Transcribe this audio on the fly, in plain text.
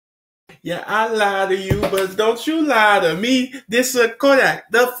Yeah, I lie to you, but don't you lie to me. This is Kodak,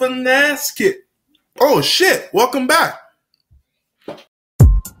 the finesse kid. Oh shit, welcome back.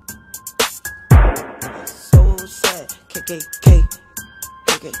 So sad, KKK.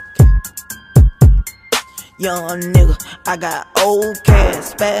 Young nigga, I got old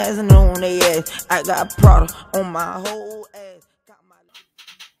cash, spazzing on they ass. I got Prada on my whole ass.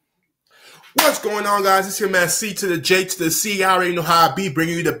 What's going on, guys? It's your man C to the J to the C. I already know how I be,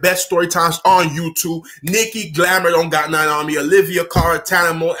 bringing you the best story times on YouTube. Nikki Glamour don't got nothing on me. Olivia Cara,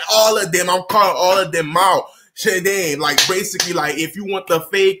 Tanamo, all of them. I'm calling all of them out. Shit, they ain't like basically like if you want the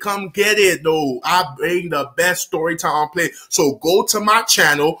fade, come get it though. I bring the best story time play. So go to my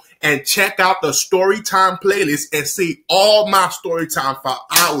channel and check out the Storytime playlist and see all my story time for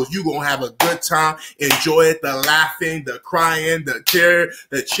hours. You gonna have a good time. Enjoy it. The laughing, the crying, the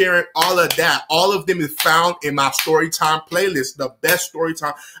cheering, all of that. All of them is found in my Storytime playlist. The best story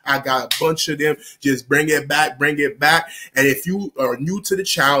time. I got a bunch of them. Just bring it back, bring it back. And if you are new to the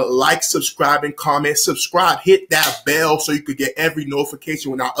channel, like, subscribe, and comment. Subscribe. Hit that bell so you could get every notification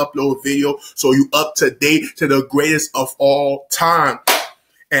when I upload a video, so you up to date to the greatest of all time.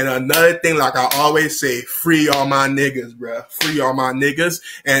 And another thing, like I always say, free all my niggas, bruh. Free all my niggas.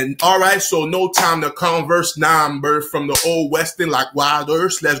 And all right, so no time to converse number from the old Western like Wild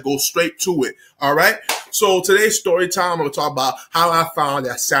Earth. Let's go straight to it. All right. So today's story time, I'm gonna talk about how I found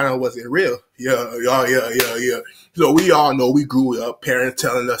that Santa wasn't real. Yeah. So we all know we grew up, parents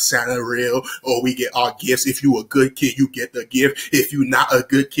telling us Santa real, or we get our gifts. If you a good kid, you get the gift. If you not a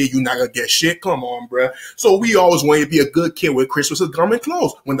good kid, you not gonna get shit. Come on, bruh. So we always want to be a good kid when Christmas is coming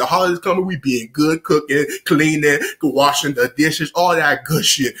close. When the holidays coming, we being good, cooking, cleaning, washing the dishes, all that good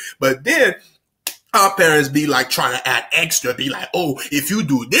shit. But then our parents be like trying to add extra, be like, oh, if you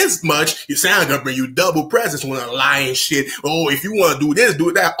do this much, your Santa gonna bring you double presents when I lie and shit. Oh, if you want to do this, do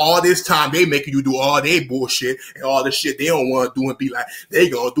that. All this time, they making you do all their bullshit and all the shit they don't want to do and be like, they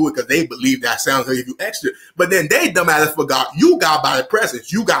gonna do it because they believe that Santa's gonna give you extra. But then they dumbass forgot you gotta buy the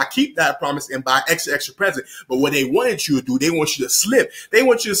presents. You gotta keep that promise and buy extra present. But what they wanted you to do, they want you to slip. They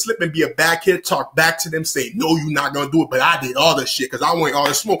want you to slip and be a bad kid, talk back to them, say, no, you're not gonna do it. But I did all the shit because I want all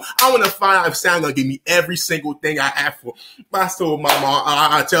the smoke. I want to find out if Santa gonna give me every single thing I asked for. I told my mom,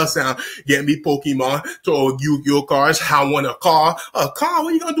 I tell Santa, get me Pokemon, told Yu-Gi-Oh cards. I want a car. A car?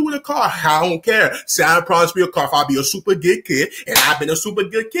 What are you gonna do with a car? I don't care. Santa promised me a car if I'll be a super good kid, and I've been a super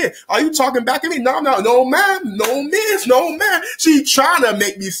good kid. Are you talking back at me? No, ma'am. No, miss. No, ma'am. She trying to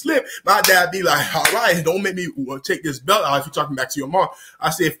make me slip. My dad be like, all right, don't make me take this belt out if you're talking back to your mom. I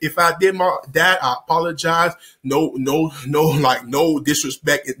said, if I did, my dad, I apologize. No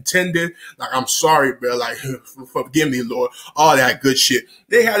disrespect intended. Like, I'm sorry, bro. Like, forgive me, Lord. All that good shit.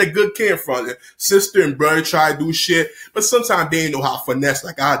 They had a good kid in front of them. Sister and brother try to do shit, but sometimes they didn't know how to finesse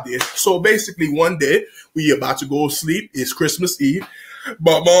like I did. So basically, one day, we about to go to sleep. It's Christmas Eve.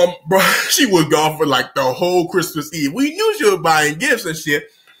 But mom, bro, she was gone for like the whole Christmas Eve. We knew she was buying gifts and shit.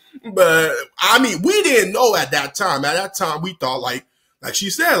 But, I mean, we didn't know at that time. At that time, we thought like she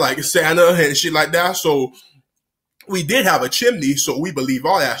said, like Santa and shit like that. So we did have a chimney, so we believe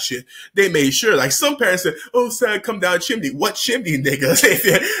all that shit. They made sure, like some parents said, oh, Santa, come down the chimney. What chimney, niggas?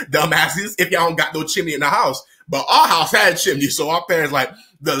 Dumbasses, if y'all don't got no chimney in the house. But our house had a chimney, so our parents, like,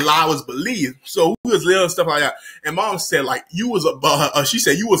 the lie was believed. So we was little and stuff like that. And mom said, like, you was above her. She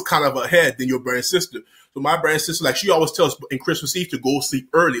said you was kind of ahead than your brother and sister. So my brother and sister, like, she always tells us in Christmas Eve to go sleep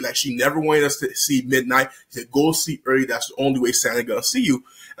early. Like, she never wanted us to see midnight. She said, go sleep early. That's the only way Santa gonna see you.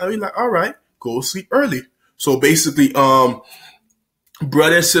 And we like, all right, go sleep early. So basically,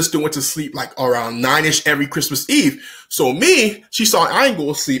 brother and sister went to sleep like around 9-ish every Christmas Eve. So me, she saw I ain't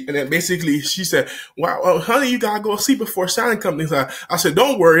go to sleep. And then basically she said, well, honey, you gotta go to sleep before Santa comes. I said,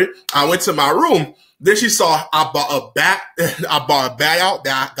 don't worry. I went to my room. Then she saw I bought a bat. I bought a bat out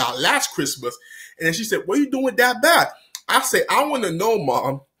that I got last Christmas. And then she said, what are you doing with that bat? I said, I want to know,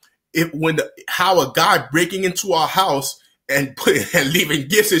 mom, how a guy breaking into our house and leaving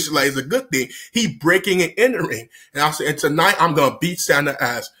gifts and shit like is a good thing. He breaking and entering. And I said, and tonight I'm gonna beat Santa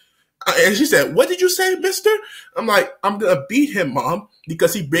ass. And she said, what did you say, mister? I'm like, I'm gonna beat him, mom,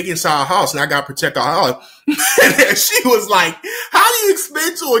 because he break inside our house and I gotta protect our house. And then she was like, how do you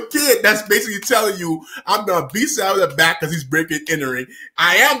explain to a kid that's basically telling you I'm gonna beat Santa in the back because he's breaking and entering?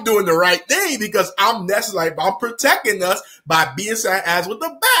 I am doing the right thing because I'm necessarily, I'm protecting us by beating Santa ass with the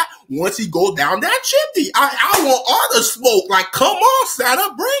bat once he go down that chimney. I want all the smoke. Like, come on,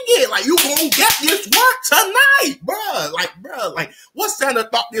 Santa, bring it. Like, you gonna get this work tonight, bruh. Like, what Santa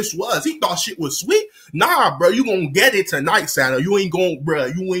thought this was? He thought shit was sweet. Nah, bro, you gonna get it tonight, Santa. You ain't gonna,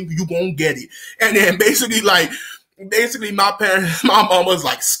 bruh, you gonna get it. And then basically, like, basically my parents, my mom was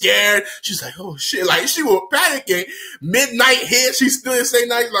like scared. She's like, oh shit, like she was panicking. Midnight hit, she still didn't say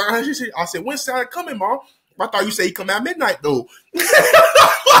night. Like I said, when's Santa coming, Mom? I thought you said he come at midnight though.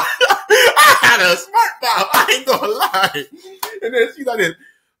 I had a smart mouth. I ain't gonna lie. And then she's like this.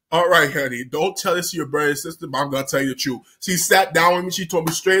 All right, honey, don't tell this to your brother and sister, but I'm going to tell you the truth. She sat down with me. She told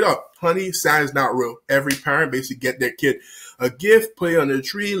me straight up, honey, Santa's not real. Every parent basically get their kid a gift, put it under the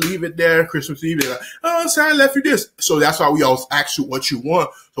tree, leave it there, Christmas Eve. They're like, oh, Santa left you this. So that's why we always ask you what you want.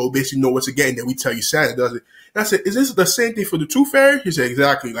 So we basically know what to get, and then we tell you Santa does it. And I said, is this the same thing for the tooth fairy? He said,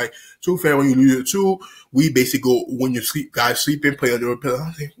 exactly. Like, tooth fairy, when you lose your tooth, we basically go, when you sleep, guys sleeping, play under a pillow. I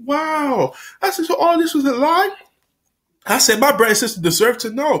was like, wow. I said, so all this was a lie? I said, my brother and sister deserve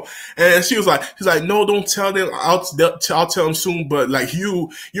to know. And she's like, no, don't tell them. I'll tell them soon. But like you're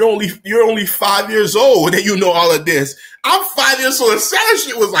only 5 years old and you know all of this. I'm 5 years old. And Santa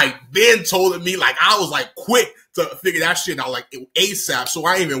shit was like Ben told me, like I was like quick to figure that shit out like ASAP. So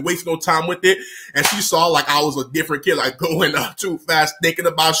I ain't even waste no time with it. And she saw like I was a different kid, like going up too fast, thinking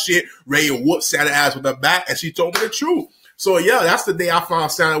about shit, ready to whoop Santa ass with her back. And she told me the truth. So yeah, that's the day I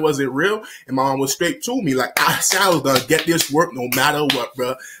found Santa wasn't real, and my mom was straight to me like, Santa was gonna get this work no matter what,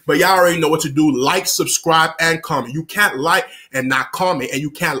 bro. But y'all already know what to do: like, subscribe, and comment. You can't like and not comment, and you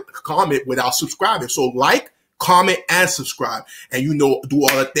can't comment without subscribing. So like, comment, and subscribe, and do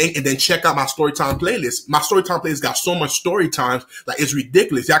all the thing, and then check out my Storytime playlist. My Storytime playlist got so much story times, like it's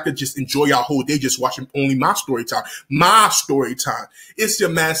ridiculous. Y'all could just enjoy y'all whole day just watching only my Storytime. My Storytime. It's your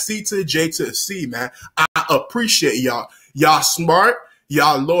man C to the J to the C, man. I appreciate y'all. Y'all smart,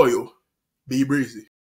 y'all loyal. Be breezy.